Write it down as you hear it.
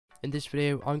In this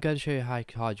video, I'm going to show you how you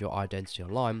can hide your identity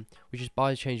online, which is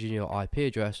by changing your IP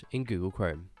address in Google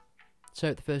Chrome.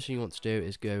 So the first thing you want to do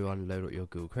is go and load up your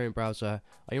Google Chrome browser,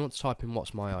 and you want to type in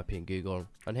what's my IP in Google,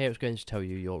 and here it's going to tell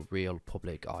you your real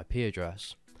public IP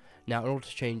address. Now in order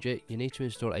to change it, you need to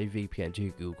install a VPN to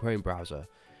your Google Chrome browser,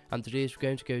 and to do this we're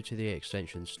going to go to the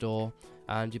extension store,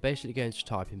 and you're basically going to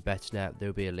type in BetterNet. There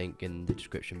will be a link in the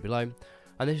description below,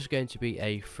 and this is going to be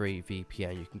a free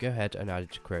VPN. You can go ahead and add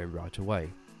it to Chrome right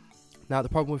away. Now the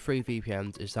problem with free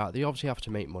VPNs is that they obviously have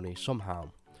to make money somehow.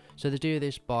 So they do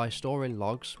this by storing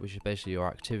logs, which is basically your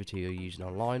activity you're using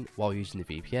online while using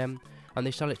the VPN, and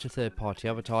they sell it to third-party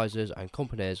advertisers and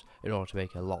companies in order to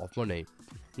make a lot of money.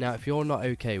 Now if you're not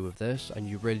okay with this and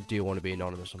you really do want to be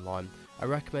anonymous online, I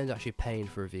recommend actually paying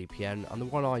for a VPN, and the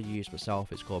one I use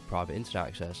myself is called Private Internet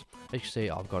Access. As you can see,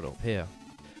 I've got it up here.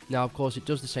 Now of course it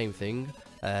does the same thing,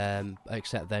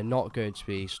 except they're not going to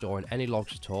be storing any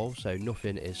logs at all, so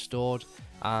nothing is stored,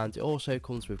 and it also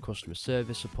comes with customer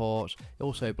service support. It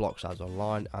also blocks ads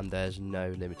online, and there's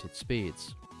no limited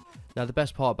speeds. Now the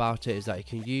best part about it is that you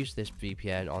can use this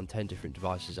VPN on 10 different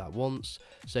devices at once,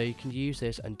 so you can use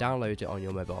this and download it on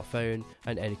your mobile phone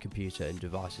and any computer and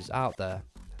devices out there.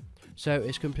 So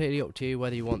it's completely up to you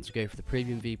whether you want to go for the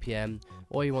premium VPN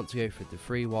or you want to go for the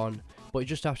free one, but you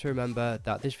just have to remember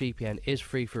that this VPN is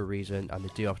free for a reason, and they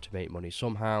do have to make money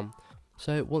somehow.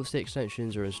 So once the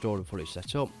extensions are installed and fully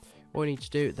set up, all you need to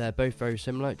do, they're both very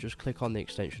similar, just click on the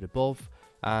extension above,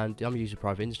 and I'm using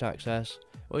Private Internet Access.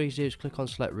 All you need to do is click on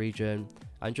select region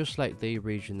and just select the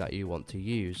region that you want to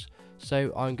use.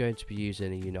 So I'm going to be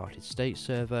using a United States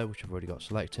server, which I've already got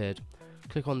selected.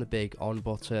 Click on the big on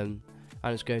button,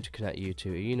 and it's going to connect you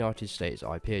to a United States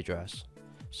IP address.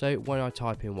 So when I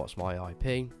type in what's my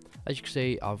IP, as you can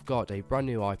see, I've got a brand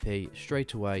new IP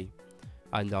straight away,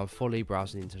 and I'm fully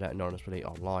browsing the internet anonymously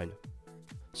online.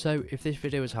 So if this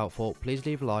video was helpful, please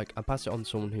leave a like and pass it on to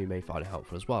someone who may find it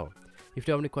helpful as well. If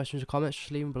you have any questions or comments, just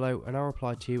leave them below and I'll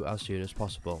reply to you as soon as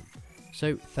possible.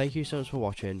 So thank you so much for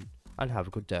watching, and have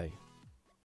a good day.